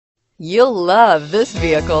You'll love this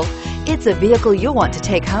vehicle. It's a vehicle you'll want to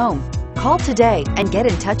take home. Call today and get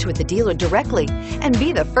in touch with the dealer directly and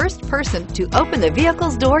be the first person to open the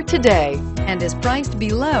vehicle's door today, and is priced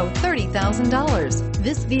below $30,000.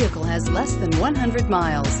 This vehicle has less than 100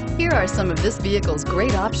 miles. Here are some of this vehicle's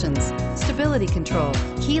great options: stability control,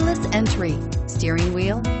 keyless entry, steering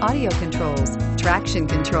wheel audio controls, traction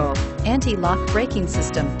control, anti-lock braking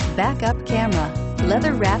system, backup camera,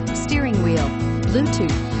 leather-wrapped steering wheel,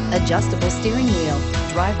 Bluetooth, adjustable steering wheel,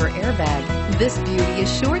 driver airbag. This beauty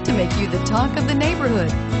is sure to make you the talk of the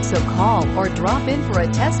neighborhood. So call or drop in for a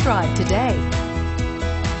test drive today.